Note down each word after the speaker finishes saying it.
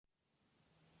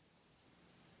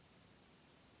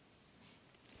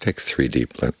Take 3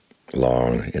 deep,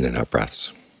 long in and out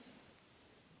breaths.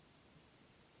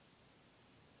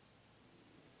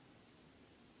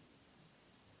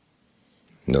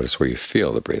 Notice where you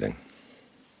feel the breathing.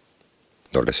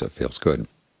 Notice if it feels good.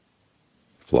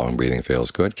 If long breathing feels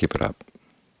good, keep it up.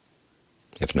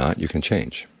 If not, you can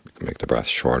change. You can make the breath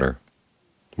shorter,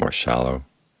 more shallow,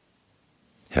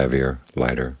 heavier,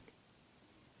 lighter,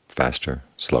 faster,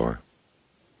 slower.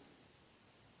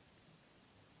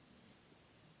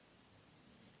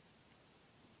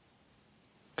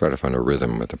 Try to find a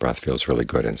rhythm where the breath feels really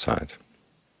good inside.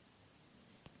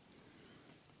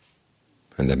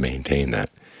 And then maintain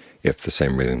that. If the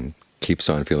same rhythm keeps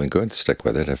on feeling good, stick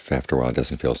with it. If after a while it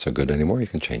doesn't feel so good anymore, you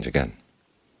can change again.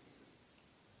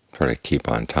 Try to keep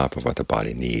on top of what the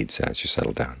body needs as you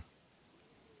settle down.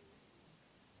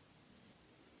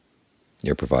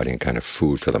 You're providing a kind of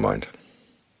food for the mind.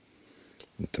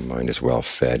 If the mind is well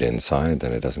fed inside,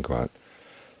 then it doesn't go out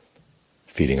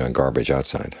feeding on garbage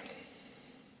outside.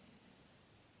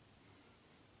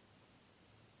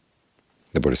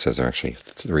 The Buddha says there are actually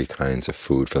 3 kinds of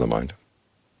food for the mind.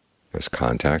 There's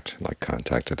contact, like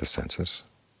contact of the senses.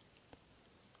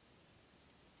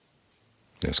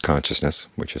 There's consciousness,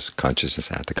 which is consciousness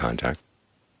at the contact.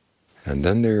 And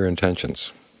then there are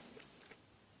intentions.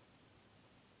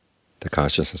 The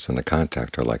consciousness and the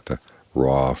contact are like the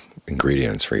raw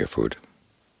ingredients for your food.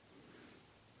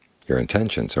 Your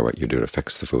intentions are what you do to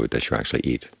fix the food that you actually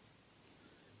eat.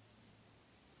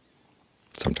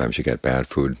 Sometimes you get bad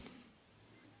food.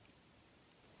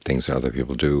 Things that other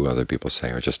people do, other people say,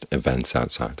 are just events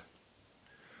outside.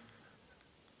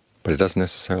 But it doesn't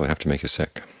necessarily have to make you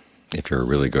sick. If you're a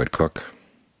really good cook,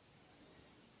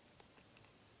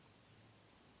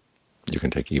 you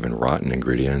can take even rotten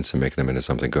ingredients and make them into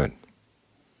something good.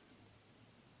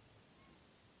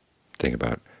 Think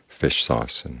about fish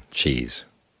sauce and cheese.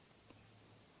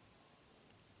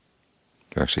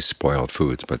 They're actually spoiled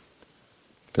foods, but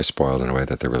they're spoiled in a way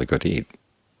that they're really good to eat.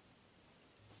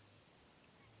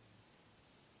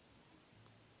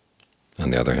 On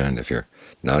the other hand, if you're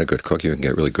not a good cook, you can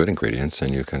get really good ingredients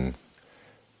and you can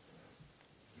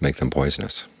make them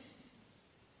poisonous.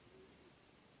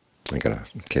 I got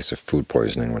a case of food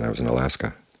poisoning when I was in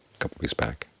Alaska a couple weeks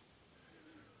back.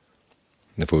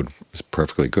 The food was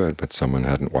perfectly good, but someone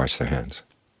hadn't washed their hands.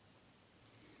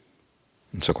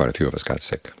 And so quite a few of us got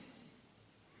sick.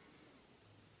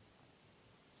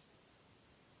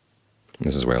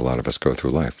 This is where a lot of us go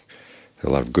through life. There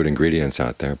are a lot of good ingredients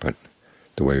out there, but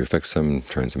the way we fix them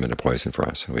turns them into poison for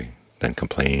us. We then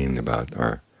complain about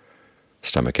our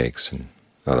stomach aches and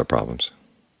other problems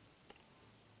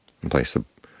and place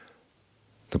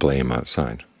the blame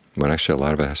outside, when actually a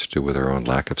lot of it has to do with our own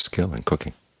lack of skill in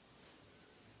cooking.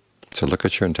 So look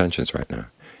at your intentions right now.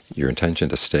 Your intention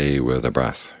to stay with the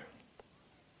breath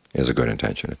is a good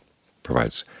intention. It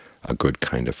provides a good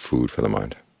kind of food for the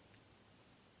mind.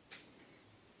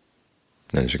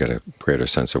 And as you get a greater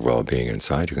sense of well-being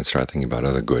inside, you can start thinking about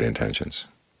other good intentions.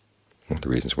 One of the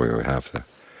reasons why we have the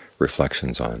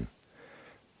reflections on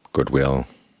goodwill,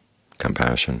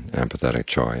 compassion, empathetic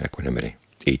joy, equanimity,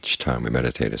 each time we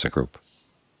meditate as a group,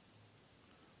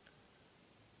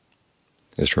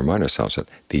 is to remind ourselves that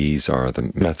these are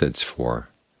the methods for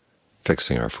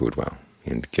fixing our food well.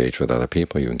 You engage with other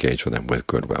people, you engage with them with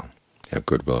goodwill. You have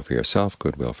goodwill for yourself,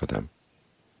 goodwill for them.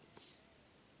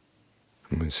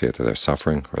 When you see that they're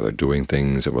suffering or they're doing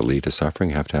things that will lead to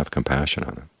suffering, you have to have compassion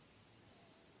on them.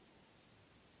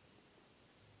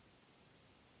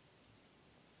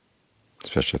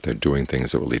 Especially if they're doing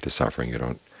things that will lead to suffering, you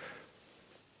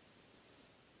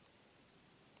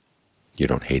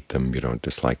don't hate them, you don't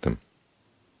dislike them,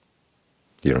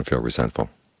 you don't feel resentful.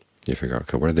 You figure out,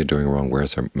 okay, what are they doing wrong?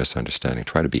 Where's their misunderstanding?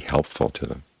 Try to be helpful to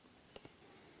them.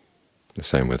 The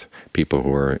same with people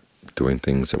who are doing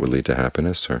things that would lead to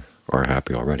happiness or are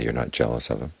happy already. You're not jealous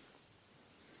of them.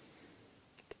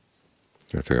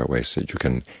 You're going to figure out ways that you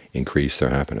can increase their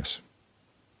happiness.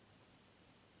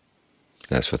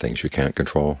 As for things you can't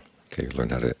control, okay, you learn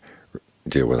how to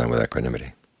deal with them with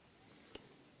equanimity.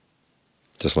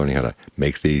 Just learning how to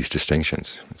make these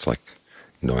distinctions. It's like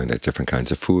knowing that different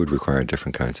kinds of food require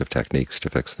different kinds of techniques to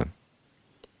fix them.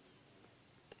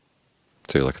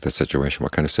 So you look at the situation.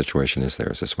 What kind of situation is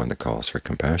there? Is this one that calls for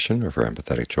compassion or for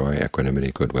empathetic joy,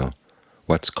 equanimity, goodwill?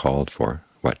 What's called for?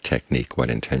 What technique, what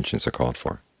intentions are called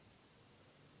for?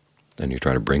 And you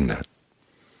try to bring that.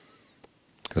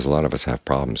 Because a lot of us have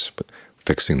problems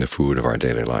fixing the food of our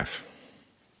daily life.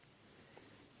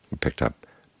 We picked up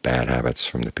bad habits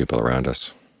from the people around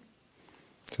us.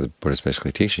 So the Buddha is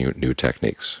basically teaching you new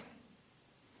techniques.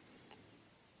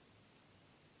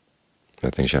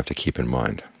 The things you have to keep in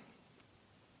mind.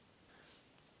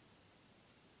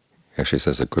 actually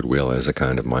says that goodwill is a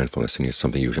kind of mindfulness, and it's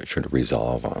something you should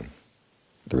resolve on.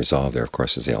 The resolve there, of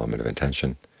course, is the element of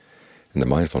intention, and the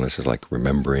mindfulness is like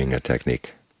remembering a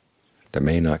technique that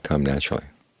may not come naturally.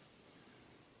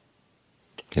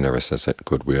 He never says that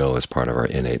goodwill is part of our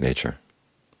innate nature,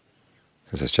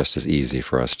 because it's just as easy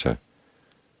for us to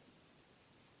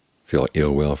feel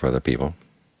ill will for other people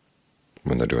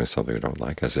when they're doing something we don't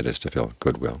like as it is to feel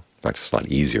goodwill. In fact, it's a lot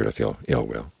easier to feel ill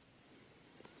will.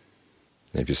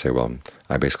 And if you say, well,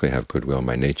 I basically have goodwill,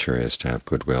 my nature is to have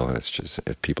goodwill, and it's just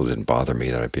if people didn't bother me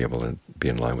that I'd be able to be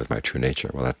in line with my true nature.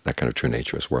 Well, that kind of true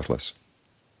nature is worthless.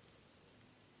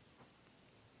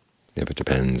 If it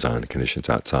depends on conditions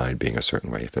outside being a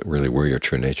certain way, if it really were your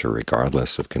true nature,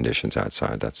 regardless of conditions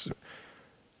outside, that's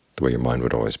the way your mind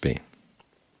would always be.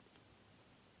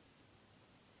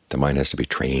 The mind has to be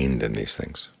trained in these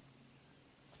things,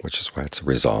 which is why it's a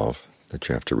resolve that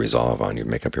you have to resolve on. You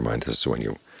make up your mind this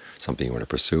is something you want to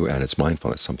pursue, and it's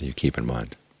mindfulness, something you keep in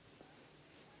mind.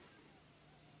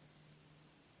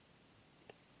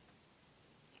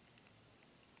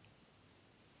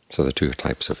 So the two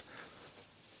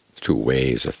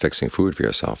ways of fixing food for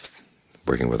yourself,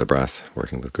 working with the breath,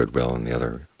 working with goodwill, and the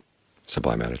other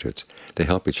sublime attitudes, they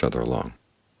help each other along.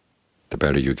 The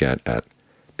better you get at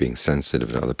being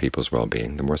sensitive to other people's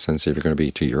well-being, the more sensitive you're going to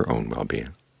be to your own well-being.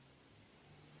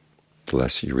 The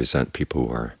less you resent people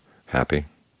who are happy,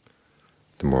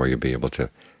 the more you'll be able to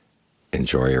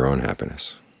enjoy your own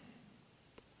happiness.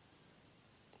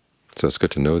 So it's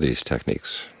good to know these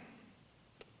techniques,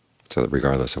 so that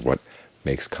regardless of what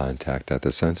makes contact at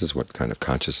the senses, what kind of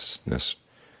consciousness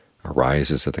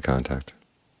arises at the contact,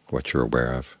 what you're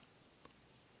aware of,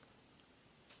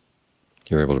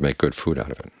 you're able to make good food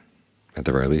out of it. At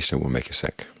the very least, it won't make you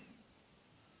sick.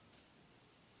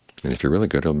 And if you're really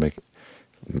good,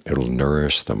 it'll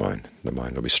nourish the mind. The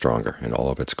mind will be stronger in all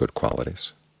of its good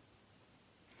qualities.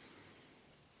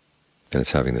 And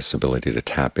it's having this ability to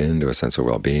tap into a sense of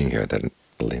well-being here that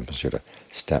enables you to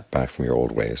step back from your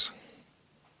old ways.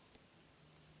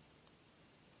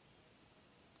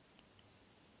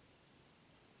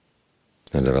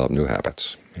 And develop new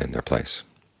habits in their place,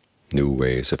 new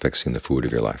ways of fixing the food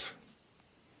of your life.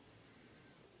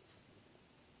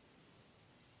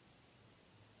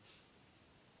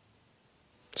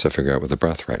 So figure out with the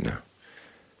breath right now,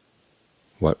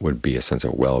 what would be a sense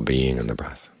of well-being in the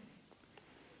breath?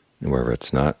 And wherever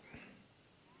it's not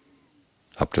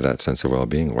up to that sense of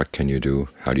well-being, what can you do?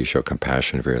 How do you show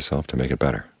compassion for yourself to make it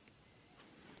better?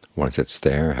 Once it's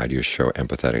there, how do you show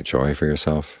empathetic joy for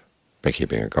yourself by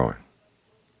keeping it going?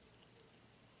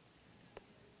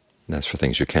 And that's for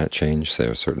things you can't change. Say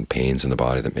there are certain pains in the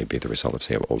body that may be the result of,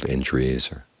 say, old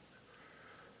injuries or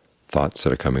thoughts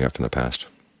that are coming up from the past.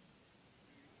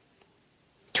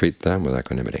 Treat them with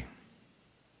equanimity.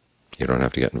 You don't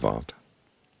have to get involved.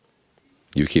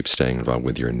 You keep staying involved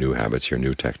with your new habits, your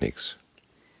new techniques,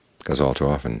 because all too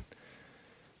often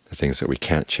the things that we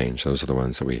can't change, those are the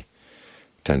ones that we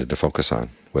tended to focus on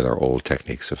with our old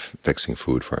techniques of fixing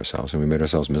food for ourselves, and we made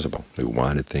ourselves miserable. We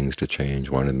wanted things to change,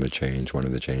 wanted them to change, wanted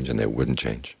them to change, and they wouldn't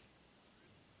change.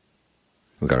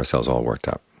 We got ourselves all worked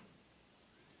up.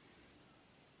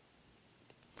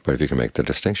 But if you can make the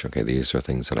distinction, okay, these are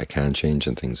things that I can change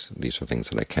and these are things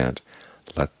that I can't,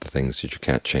 let the things that you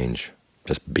can't change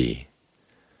just be,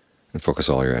 and focus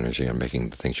all your energy on making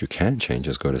the things you can change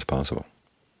as good as possible.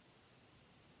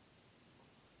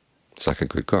 It's like a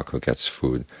good cook who gets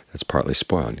food that's partly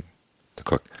spoiled. The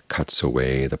cook cuts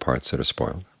away the parts that are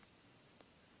spoiled.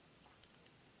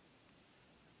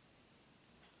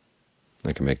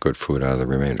 They can make good food out of the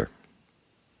remainder.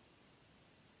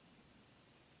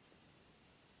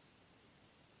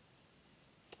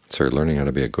 So you're learning how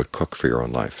to be a good cook for your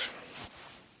own life,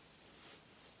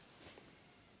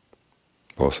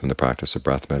 both in the practice of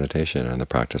breath meditation and the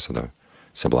practice of the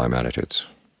sublime attitudes.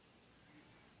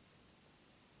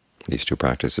 These two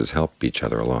practices help each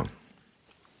other along,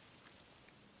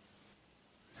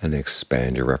 and they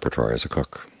expand your repertoire as a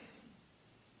cook.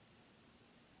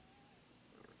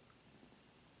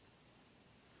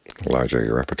 The larger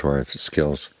your repertoire of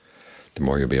skills, the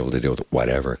more you'll be able to deal with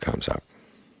whatever comes up.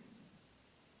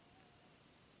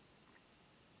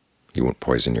 You won't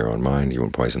poison your own mind, you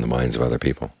won't poison the minds of other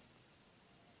people.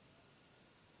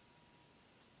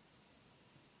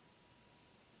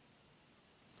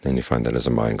 And you find that as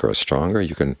the mind grows stronger,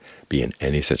 you can be in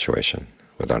any situation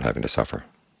without having to suffer.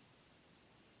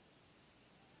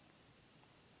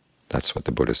 That's what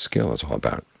the Buddha's skill is all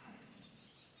about.